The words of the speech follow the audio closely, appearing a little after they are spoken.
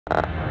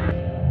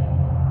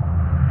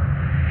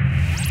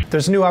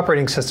There's a new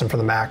operating system for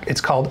the Mac.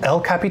 It's called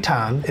El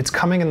Capitan. It's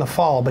coming in the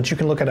fall, but you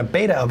can look at a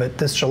beta of it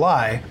this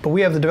July. But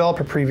we have the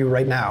developer preview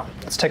right now.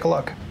 Let's take a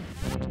look.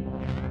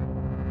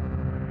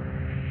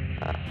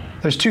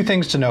 There's two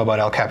things to know about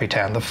El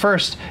Capitan. The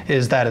first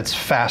is that it's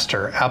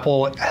faster.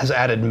 Apple has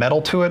added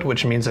metal to it,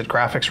 which means that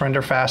graphics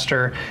render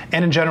faster.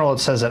 And in general, it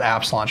says that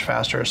apps launch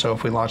faster. So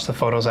if we launch the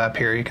Photos app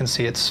here, you can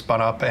see it's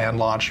spun up and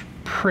launched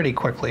pretty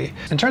quickly.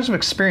 In terms of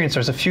experience,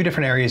 there's a few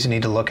different areas you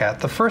need to look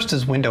at. The first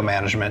is window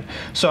management.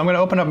 So I'm going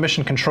to open up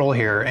Mission Control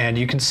here, and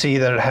you can see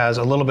that it has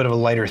a little bit of a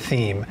lighter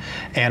theme.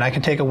 And I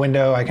can take a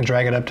window, I can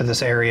drag it up to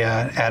this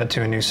area, add it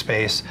to a new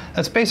space.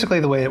 That's basically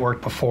the way it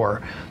worked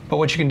before. But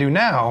what you can do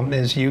now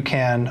is you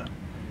can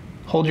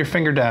hold your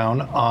finger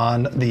down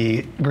on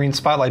the green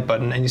spotlight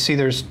button, and you see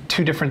there's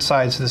two different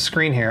sides to the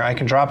screen here. I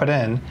can drop it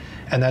in,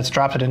 and that's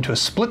dropped it into a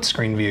split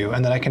screen view,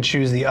 and then I can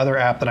choose the other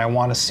app that I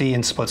want to see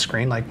in split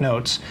screen, like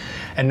Notes.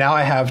 And now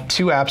I have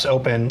two apps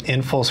open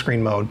in full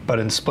screen mode, but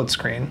in split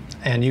screen.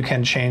 And you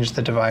can change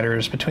the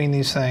dividers between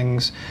these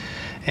things,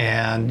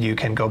 and you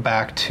can go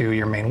back to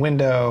your main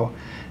window,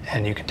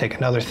 and you can take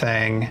another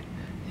thing,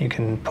 you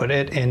can put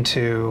it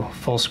into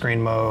full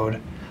screen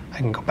mode, I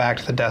can go back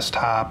to the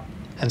desktop,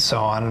 and so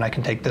on, and I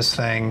can take this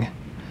thing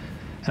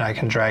and I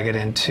can drag it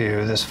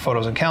into this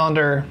Photos and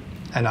Calendar,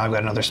 and now I've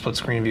got another split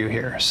screen view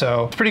here.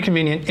 So it's pretty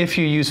convenient. If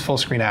you use full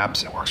screen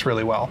apps, it works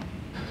really well.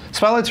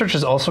 Spotlight search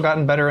has also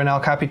gotten better in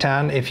El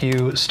Capitan. If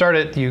you start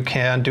it, you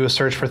can do a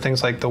search for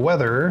things like the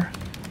weather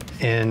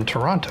in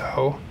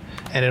Toronto,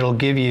 and it'll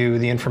give you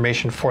the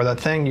information for that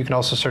thing. You can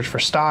also search for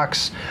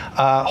stocks,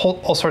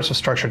 all sorts of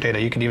structured data.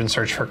 You can even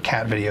search for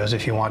cat videos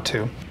if you want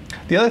to.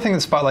 The other thing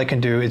that Spotlight can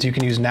do is you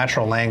can use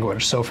natural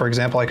language. So for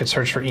example, I could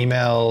search for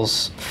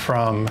emails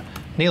from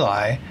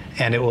Nilay,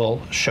 and it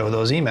will show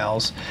those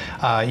emails.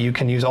 You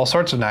can use all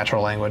sorts of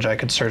natural language. I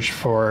could search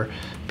for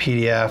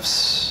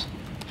PDFs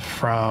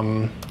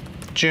from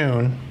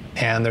June,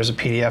 and there's a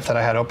PDF that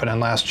I had open in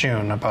last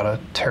June about a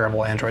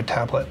terrible Android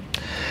tablet.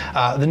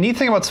 The neat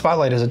thing about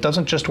Spotlight is it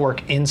doesn't just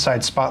work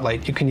inside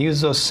Spotlight. You can use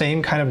those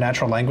same kind of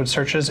natural language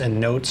searches in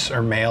Notes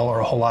or Mail or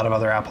a whole lot of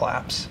other Apple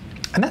apps.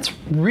 And that's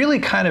really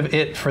kind of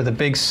it for the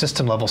big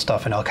system level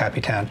stuff in El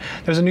Capitan.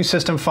 There's a new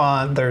system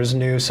font, there's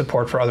new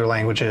support for other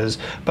languages,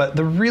 but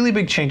the really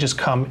big changes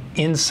come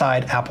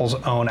inside Apple's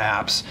own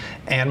apps.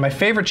 And my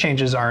favorite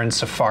changes are in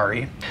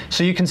Safari.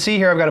 So you can see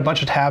here I've got a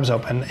bunch of tabs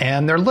open,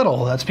 and they're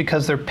little. That's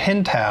because they're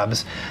pinned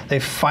tabs.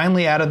 They've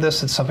finally added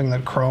this. It's something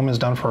that Chrome has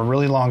done for a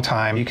really long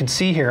time. You can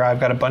see here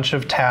I've got a bunch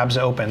of tabs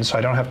open, so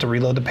I don't have to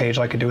reload the page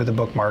like I do with a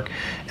bookmark.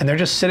 And they're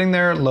just sitting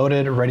there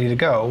loaded, ready to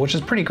go, which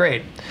is pretty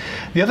great.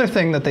 The other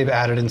thing that they've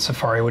added in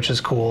Safari, which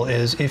is cool,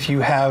 is if you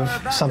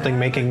have something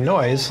making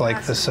noise,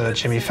 like this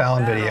Jimmy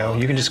Fallon video,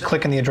 you can just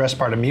click in the address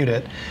bar to mute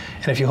it.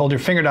 And if you hold your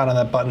finger down on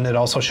that button, it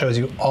also shows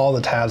you all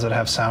the tabs that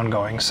have sound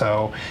going,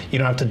 so you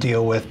don't have to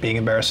deal with being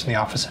embarrassed in the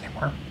office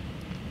anymore.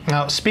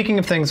 Now, speaking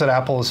of things that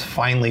Apple is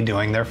finally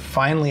doing, they're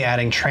finally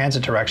adding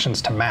transit directions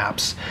to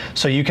maps.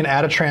 So you can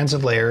add a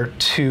transit layer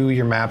to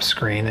your map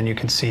screen, and you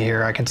can see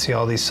here, I can see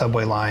all these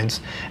subway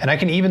lines. And I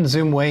can even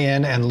zoom way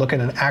in and look at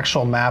an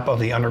actual map of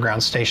the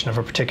underground station of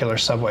a particular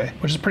subway,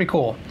 which is pretty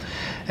cool.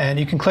 And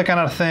you can click on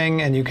a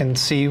thing and you can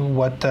see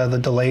what the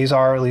delays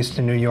are, at least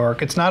in New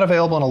York. It's not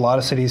available in a lot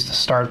of cities to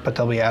start, but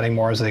they'll be adding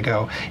more as they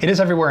go. It is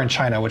everywhere in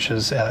China, which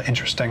is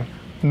interesting.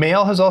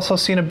 Mail has also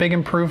seen a big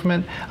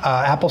improvement.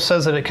 Apple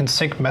says that it can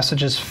sync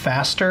messages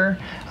faster.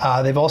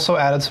 They've also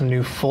added some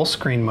new full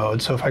screen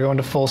mode. So if I go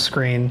into full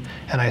screen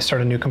and I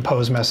start a new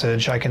compose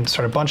message, I can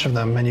start a bunch of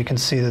them, and you can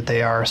see that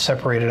they are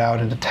separated out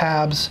into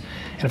tabs.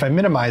 And if I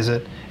minimize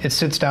it, it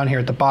sits down here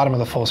at the bottom of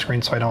the full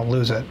screen so I don't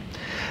lose it.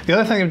 The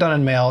other thing they've done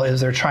in Mail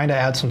is they're trying to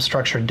add some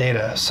structured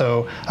data.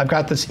 So I've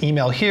got this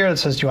email here that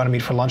says, do you want to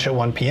meet for lunch at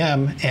 1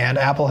 p.m.? And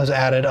Apple has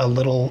added a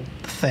little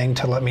thing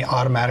to let me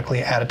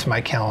automatically add it to my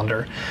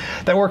calendar.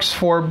 That works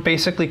for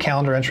basically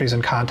calendar entries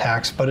and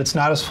contacts, but it's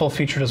not as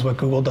full-featured as what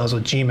Google does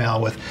with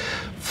Gmail, with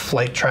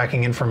flight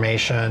tracking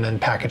information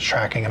and package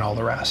tracking and all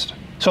the rest.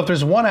 So if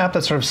there's one app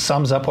that sort of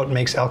sums up what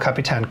makes El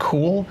Capitan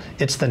cool,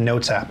 it's the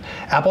Notes app.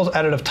 Apple's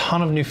added a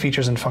ton of new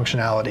features and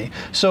functionality.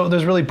 So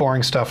there's really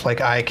boring stuff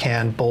like I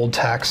can bold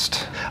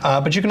text,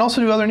 but you can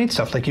also do other neat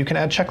stuff, like you can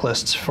add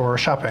checklists for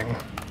shopping.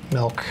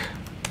 Milk,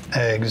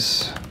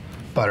 eggs,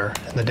 butter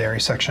in the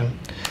dairy section.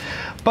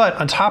 But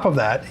on top of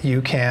that,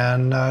 you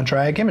can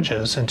drag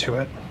images into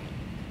it.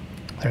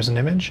 There's an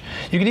image.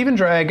 You can even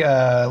drag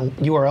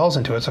URLs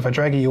into it. So if I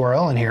drag a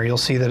URL in here, you'll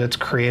see that it's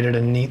created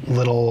a neat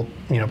little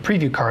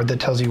preview card that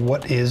tells you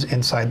what is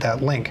inside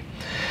that link.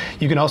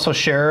 You can also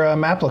share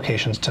map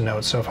locations to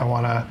Notes. So if I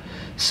want to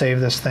save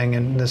this thing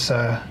in this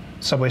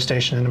subway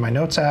station into my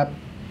Notes app,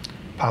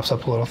 pops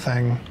up a little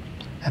thing,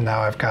 and now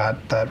I've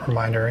got that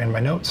reminder in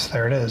my Notes.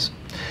 There it is.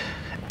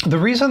 The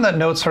reason that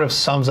Notes sort of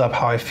sums up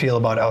how I feel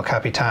about El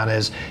Capitan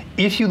is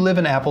if you live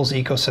in Apple's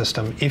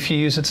ecosystem, if you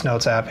use its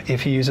Notes app,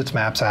 if you use its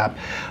Maps app,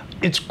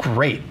 It's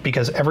great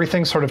because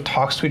everything sort of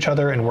talks to each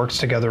other and works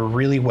together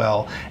really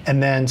well.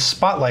 And then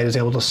Spotlight is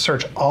able to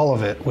search all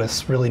of it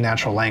with really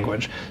natural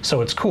language. So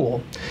it's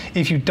cool.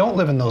 If you don't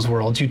live in those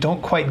worlds, you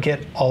don't quite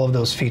get all of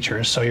those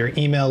features. So your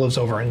email lives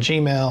over in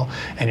Gmail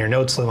and your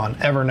notes live on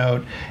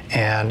Evernote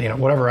and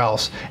whatever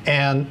else.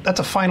 And that's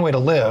a fine way to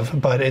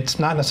live, but it's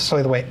not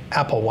necessarily the way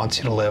Apple wants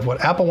you to live.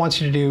 What Apple wants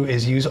you to do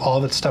is use all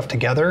of its stuff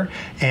together.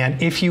 And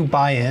if you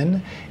buy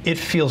in, it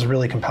feels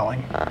really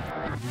compelling.